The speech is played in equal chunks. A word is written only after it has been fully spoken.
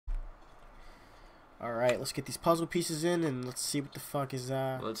Alright, let's get these puzzle pieces in and let's see what the fuck is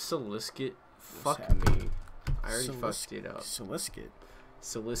Let's solicit. Fuck happening? me. I already fucked it up. Solicit?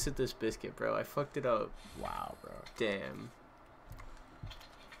 Solicit this biscuit, bro. I fucked it up. Wow, bro. Damn.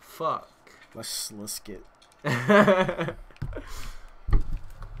 Fuck. Let's solicit. Any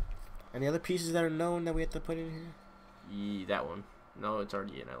other pieces that are known that we have to put in here? Yeah, that one. No, it's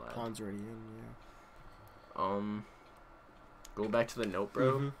already in. I lied. Pawn's already in, yeah. Go back to the note,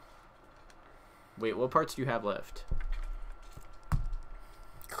 bro. Mm-hmm. Wait, what parts do you have left?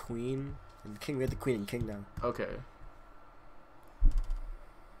 Queen and king. We have the queen and king now. Okay.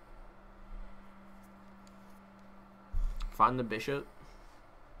 Find the bishop.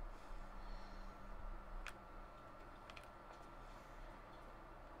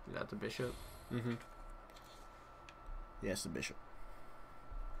 Is that the bishop? Mm-hmm. Yes, the bishop.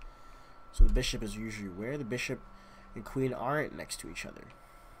 So the bishop is usually where? The bishop and queen aren't next to each other.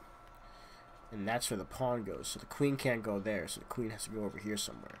 And that's where the pawn goes. So the queen can't go there, so the queen has to go over here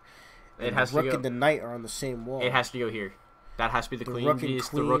somewhere. It has the rook to go. and the knight are on the same wall. It has to go here. That has to be the queen piece.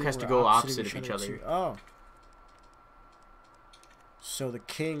 The queen rook has to go opposite of each other. Too. Oh. So the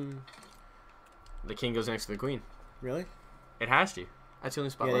king... The king goes next to the queen. Really? It has to. That's the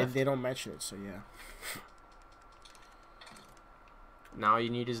only spot yeah, left. they don't mention it, so yeah. Now all you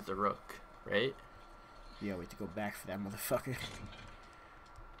need is the rook, right? Yeah, we have to go back for that motherfucker.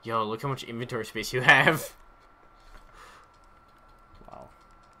 Yo, look how much inventory space you have. Wow.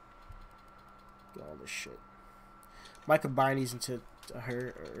 Look at all this shit. Might combine these into a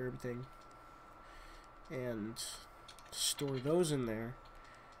herb thing. And store those in there.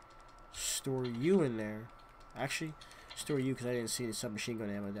 Store you in there. Actually, store you because I didn't see the submachine gun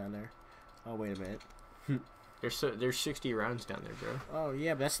ammo down there. Oh, wait a minute. There's 60 rounds down there, bro. Oh,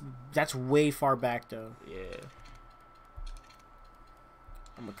 yeah, but that's way far back, though. Yeah.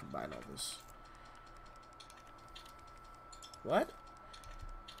 I'm gonna combine all this. What?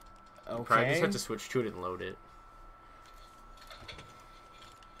 Okay. You probably just have to switch to it and load it.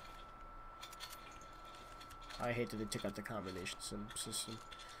 I hate that they took out the combination system.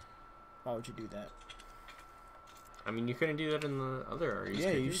 Why would you do that? I mean, you couldn't do that in the other REs.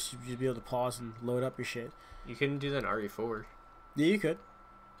 Yeah, you'd be able to pause and load up your shit. You couldn't do that in RE4. Yeah, you could.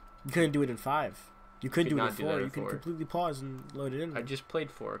 You couldn't do it in 5. You could do it in 4. You could completely pause and load it in there. I just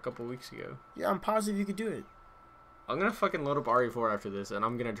played 4 a couple weeks ago. Yeah, I'm positive you could do it. I'm gonna fucking load up RE4 after this, and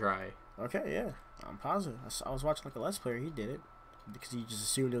I'm gonna try. Okay, yeah. I'm positive. I was watching like a Let's Player. He did it. Because he just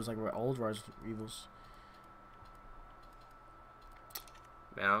assumed it was like old Resident Evils.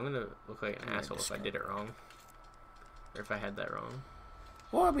 Man, I'm gonna look like an asshole if I did it wrong. Or if I had that wrong.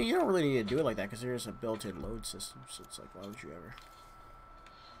 Well, I mean, you don't really need to do it like that because there is a built-in load system. So it's like, why would you ever?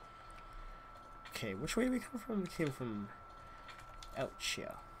 Okay, which way did we come from? We came from ouch,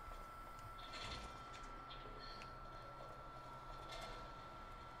 yeah.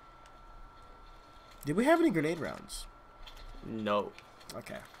 Did we have any grenade rounds? No.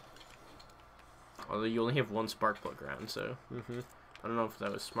 Okay. Although you only have 1 spark plug round, so Mm-hmm. I don't know if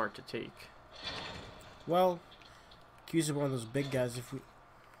that was smart to take. Well, use one of those big guys if we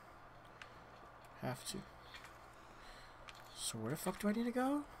have to. So where the fuck do I need to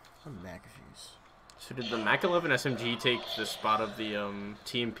go? I'm mad confused. So did the Mac 11 SMG take the spot of the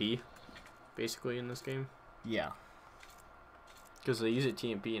TMP, basically, in this game? Yeah. Because they use it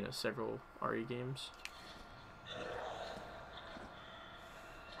TMP in several RE games.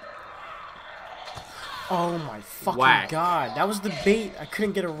 Oh my fucking Whack. god. That was the bait. I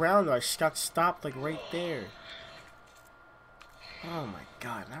couldn't get around though. I just got stopped like right there. Oh my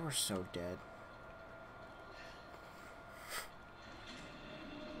god. Now we're so dead.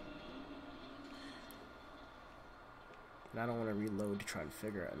 And I don't want to reload to try and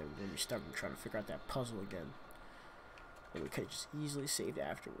figure out. And then we're going to be stuck trying to figure out that puzzle again. And we could just easily save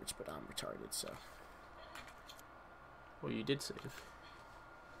afterwards, but I'm retarded, so. Well, you did save.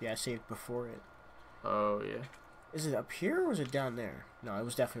 Yeah, I saved before it. Oh, yeah. Is it up here or was it down there? No, it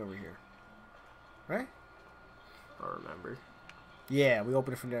was definitely over here. Right? I don't remember. Yeah, we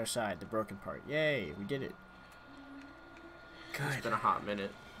opened it from the other side, the broken part. Yay, we did it. Good. It's been a hot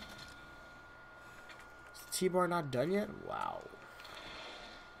minute. Is the T-bar not done yet? Wow.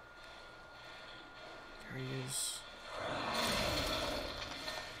 There he is.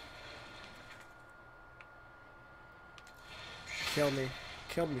 Kill me.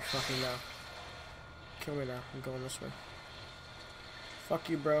 Kill me fucking now. Kill me now. I'm going this way. Fuck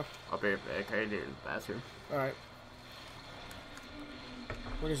you, bro. I'll be right back. I did it in the bathroom. Alright.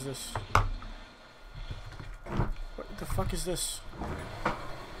 What is this? What the fuck is this?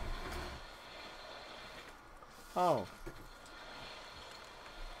 Oh.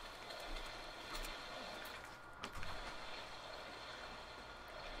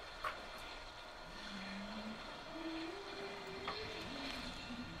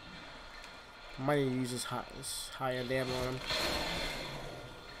 Might need to use this high-end ammo on him.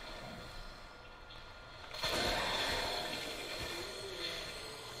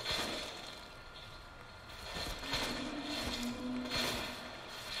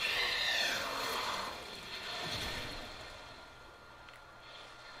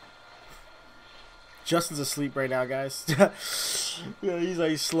 Justin's asleep right now, guys. Yeah, he's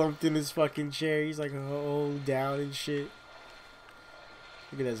like slumped in his fucking chair. He's like all down and shit.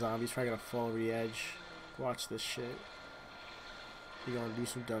 Look at that zombie. He's probably gonna fall over the edge. Watch this shit. He's gonna do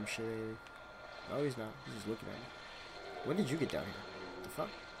some dumb shit. No, he's not. He's just looking at me. When did you get down here? The fuck?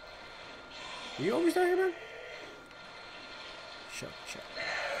 Are you always down here, man? Shut.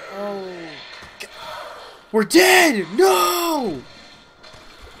 Oh. God. We're dead! No!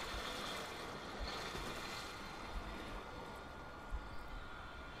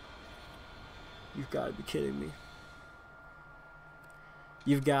 You've got to be kidding me.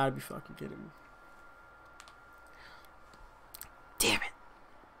 You've got to be fucking kidding me. Damn it.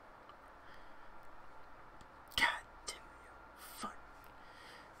 God damn it. Fuck.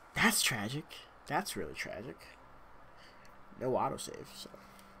 That's tragic. That's really tragic. No autosave, so.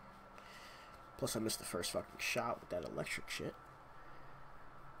 Plus I missed the first fucking shot with that electric shit.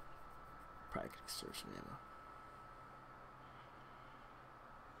 Probably could conserve some ammo.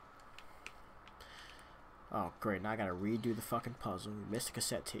 Oh, great. Now I gotta redo the fucking puzzle. We missed the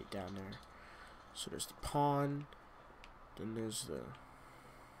cassette tape down there. So there's the pawn. Then there's the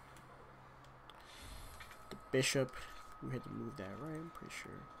bishop. We had to move that, right? I'm pretty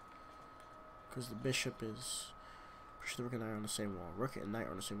sure. Because the bishop is... Pretty sure the rook and knight are on the same wall. Rook and knight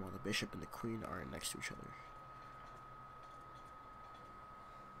are on the same wall. The bishop and the queen are next to each other.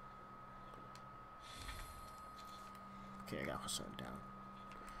 Okay, I got Hassan down.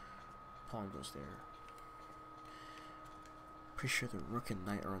 Pawn goes there. Pretty sure the rook and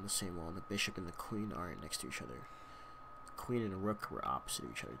knight are on the same wall, and the bishop and the queen are next to each other. The queen and the rook were opposite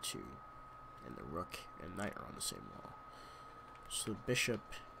of each other too, and the rook and knight are on the same wall. So the bishop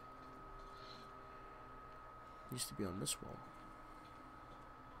needs to be on this wall.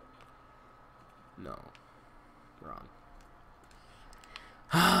 No, wrong.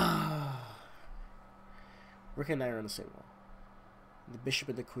 Rook and knight are on the same wall. The bishop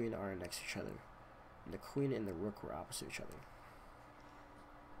and the queen are next to each other, and the queen and the rook were opposite each other.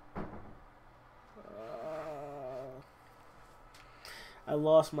 I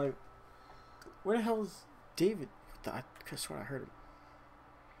lost my... Where the hell is David? I could have sworn I heard him.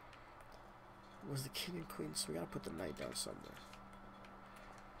 It was the king and queen, so we gotta put the knight down somewhere.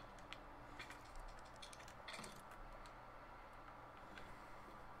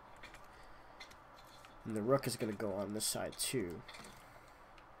 And the rook is gonna go on this side too.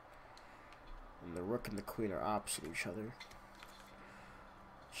 And the rook and the queen are opposite each other.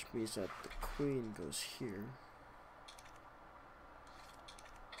 Which means that the queen goes here.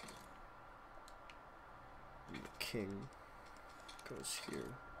 And the king goes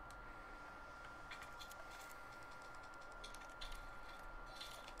here.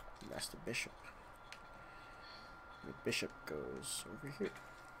 And that's the bishop. And the bishop goes over here.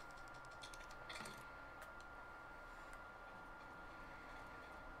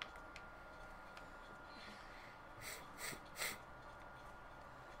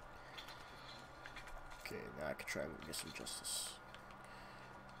 Okay, now I can try and get some justice.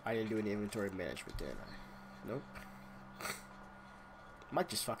 I didn't do any inventory management, did I? Nope. Might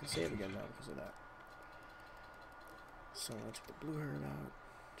just fucking save again now because of that. So I took the blue herd out.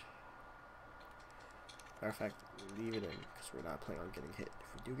 Matter of fact, leave it in because we're not planning on getting hit.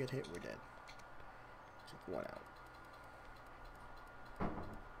 If we do get hit, we're dead. Take one out.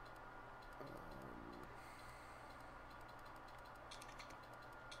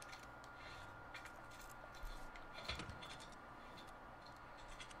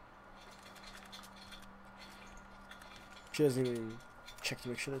 She doesn't even check to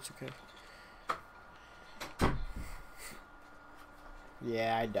make sure that's okay.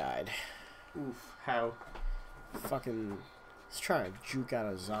 Yeah, I died. Oof, how? Fucking, he's trying to juke out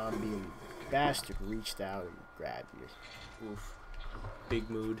a zombie and bastard reached out and grabbed me. Oof. Big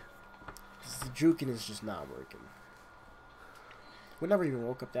mood. The juking is just not working. We never even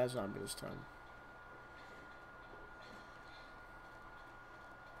woke up that zombie this time.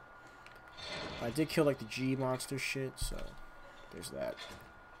 I did kill like the G monster shit, so there's that.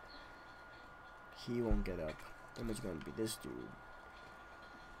 He won't get up. Then there's gonna be this dude.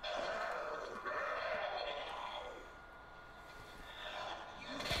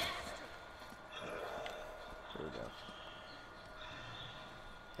 There we go.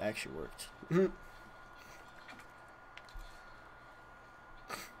 That actually worked.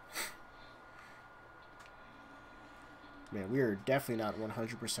 Man, we are definitely not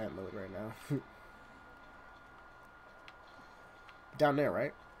 100% mode right now. Down there,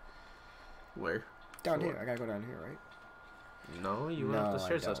 right? Where? Down here. I gotta go down here, right? No, you went up the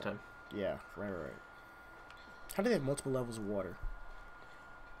stairs last time. Yeah, right. How do they have multiple levels of water?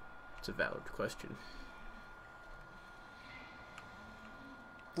 It's a valid question.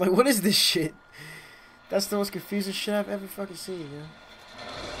 Like, what is this shit? That's the most confusing shit I've ever fucking seen, yeah.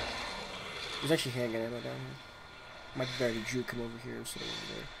 There's actually hand grenade right down here. Might be better Drew come over here instead of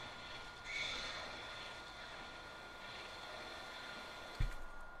over there.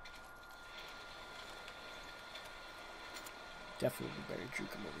 Definitely be better Drew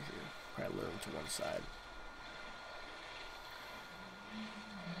come over here. Probably lure him to one side.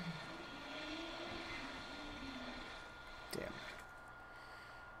 Damn.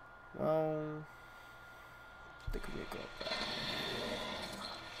 Well, I think we may go up that.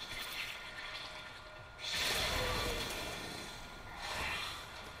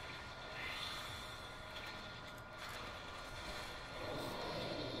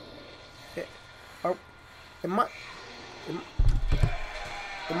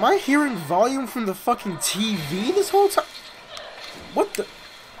 Am I hearing volume from the fucking TV this whole time? What the?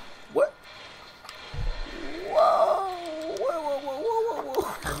 What? Whoa.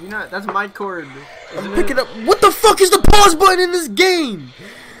 Have you not? That's my cord. I'm picking up. What the fuck is the pause button in this game?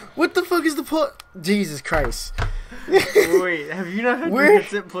 What the fuck is the pause? Jesus Christ. Wait, have you not had your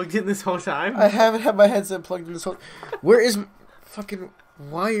headset plugged in this whole time? I haven't had my headset plugged in this whole. Where is fucking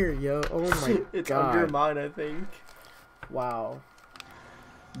wire, yo? Oh my god. It's under mine, I think. Wow.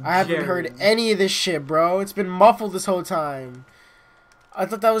 I haven't heard any of this shit, bro. It's been muffled this whole time. I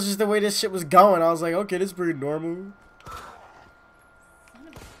thought that was just the way this shit was going. I was like, okay, this is pretty normal.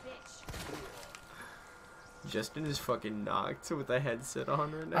 Justin is fucking knocked with a headset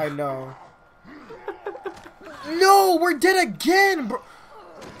on right now. I know. No, we're dead again, bro.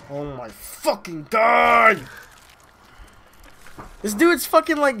 Oh my fucking god. This dude's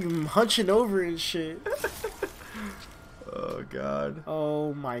fucking like hunching over and shit. Oh god.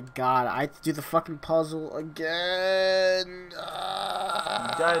 Oh my god. I have to do the fucking puzzle again. You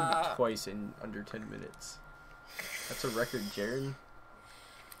died twice in under 10 minutes. That's a record, Jaren.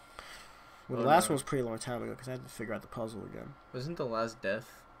 Well, the last one was a pretty long time ago because I had to figure out the puzzle again. Wasn't the last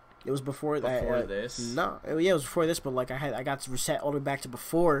death? It was before that. Before this? No, yeah, it was before this. But like, I got to reset all the way back to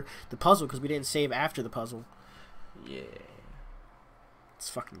before the puzzle because we didn't save after the puzzle. Yeah. It's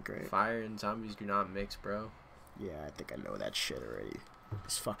fucking great. Fire and zombies do not mix, bro. Yeah, I think I know that shit already.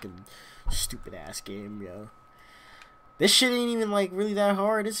 This fucking stupid ass game, yo. This shit ain't even like really that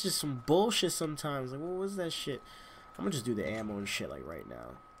hard. It's just some bullshit sometimes. Like, what was that shit? I'm gonna just do the ammo and shit like right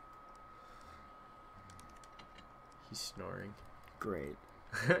now. He's snoring. Great.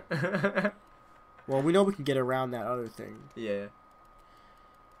 Well, we know we can get around that other thing. Yeah.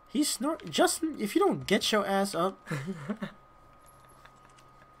 He's snoring. Justin, if you don't get your ass up.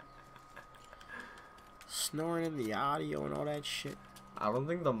 Snoring in the audio and all that shit. I don't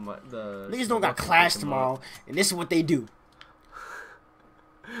think the niggas don't got class tomorrow, and this is what they do.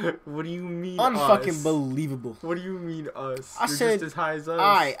 What do you mean? Unfucking believable. What do you mean us? I said just as high as us.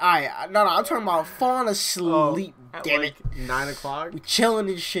 No, I'm talking about falling asleep. At Damn like it, 9 o'clock. We chilling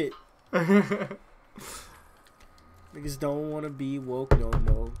and shit. Niggas don't want to be woke no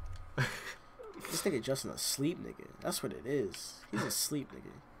more. This nigga Justin asleep, nigga. That's what it is. He's asleep,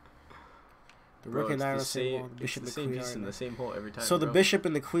 nigga. The rook and I are on the same wall. The bishop and the queen are in the same hole every time. So the bishop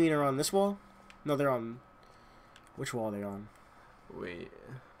and the queen are on this wall? No, they're on. Which wall are they on? Wait.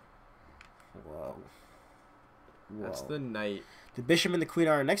 Whoa. That's the knight. The bishop and the queen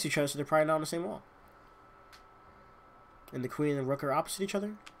are next to each other, so they're probably not on the same wall. And the queen and the rook are opposite each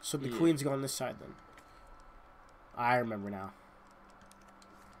other? So the queen's go on this side then. I remember now.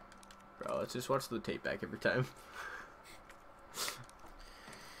 Bro, let's just watch the tape back every time.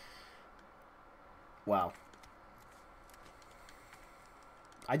 Wow.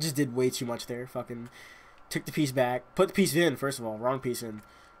 I just did way too much there. Fucking took the piece back. Put the piece in, first of all. Wrong piece in.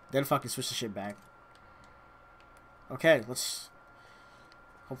 Then fucking switch the shit back. Okay, let's...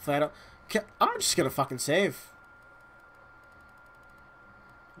 Hopefully I don't... Okay, I'm just gonna fucking save.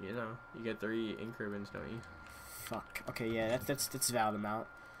 You know, you get 3 ink ribbons, don't you? Fuck. Okay, yeah, that's a valid amount.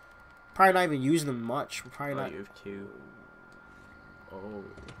 Probably not even using them much. We're probably not... you have 2. Oh.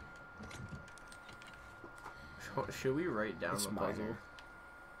 Should we write down the puzzle?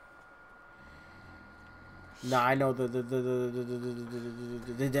 Nah, I know the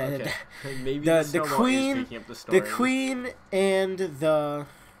maybe the queen and the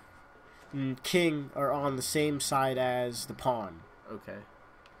king are on the same side as the pawn. Okay.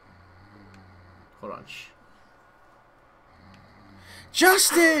 Hold on. Shh.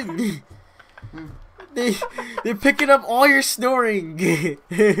 Justin! They're picking up all your snoring. They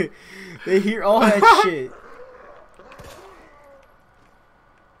hear all that shit.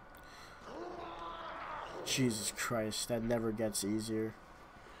 Jesus Christ, that never gets easier.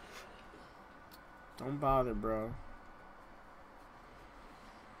 Don't bother, bro.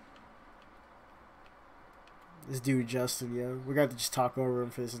 This dude Justin, yo, we're gonna have to just talk over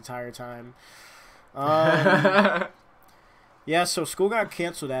him for this entire time. Yeah, so school got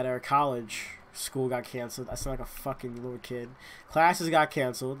canceled at our college. School got canceled. I sound like a fucking little kid. Classes got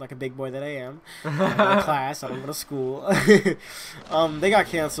canceled, like a big boy that I am. I go to class. I don't go to school. They got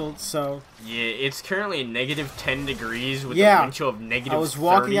canceled, so. Yeah, it's currently negative 10 degrees with a wind chill of negative 30. I was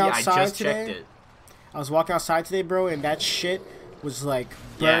walking outside I just today. checked it. I was walking outside today, bro, and that shit was like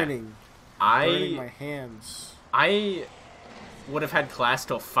burning. Yeah, burning my hands. I would have had class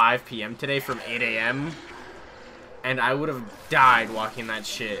till 5 p.m. today from 8 a.m. and I would have died walking that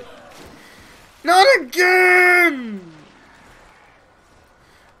shit. Not again!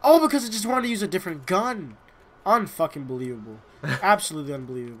 Oh, because I just wanted to use a different gun. Unfucking believable. Absolutely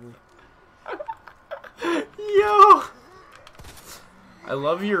unbelievable. Yo! I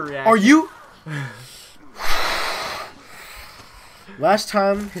love your reaction. Are you? Last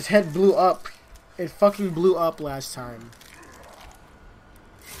time, his head blew up. It fucking blew up last time.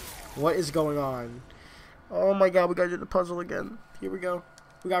 What is going on? Oh my god, we gotta do the puzzle again. Here we go.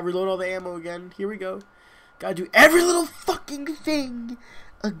 We gotta reload all the ammo again. Here we go. Gotta do every little fucking thing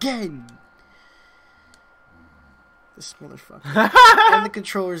again. This motherfucker. And the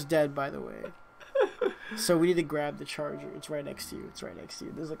controller's dead, by the way. So we need to grab the charger. It's right next to you. It's right next to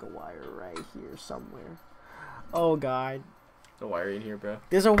you. There's like a wire right here somewhere. Oh god. The wire in here, bro.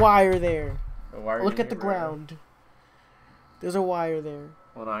 There's a wire there. A wire Look in at the here, bro. ground. There's a wire there.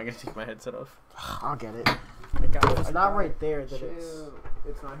 Hold on, I'm gonna take my headset off. I'll get it. I got this. Not right there. That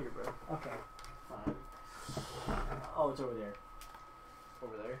It's not here, bro. Okay. Fine. Oh, it's over there.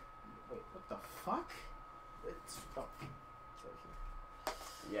 Over there. Wait, what the fuck? It's right here.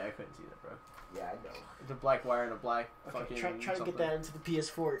 Yeah, I couldn't see that, bro. Yeah, I know. It's a black wire and a black Okay, fucking try to something. get that into the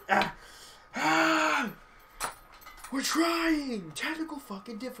PS4. Ah! Ah! We're trying! Technical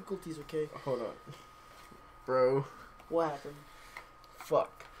fucking difficulties, okay? Hold on. Bro. What happened?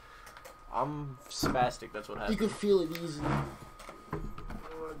 Fuck. I'm spastic, that's what You happened. could feel it easily.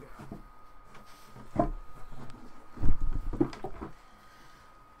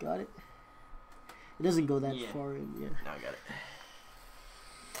 Got it? It doesn't go that far in, yeah. Now I got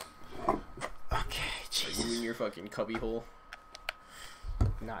it. Okay, Jesus. Are you in your fucking cubby hole?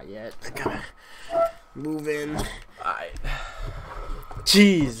 Not yet. I gotta move in. Alright.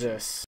 Jesus.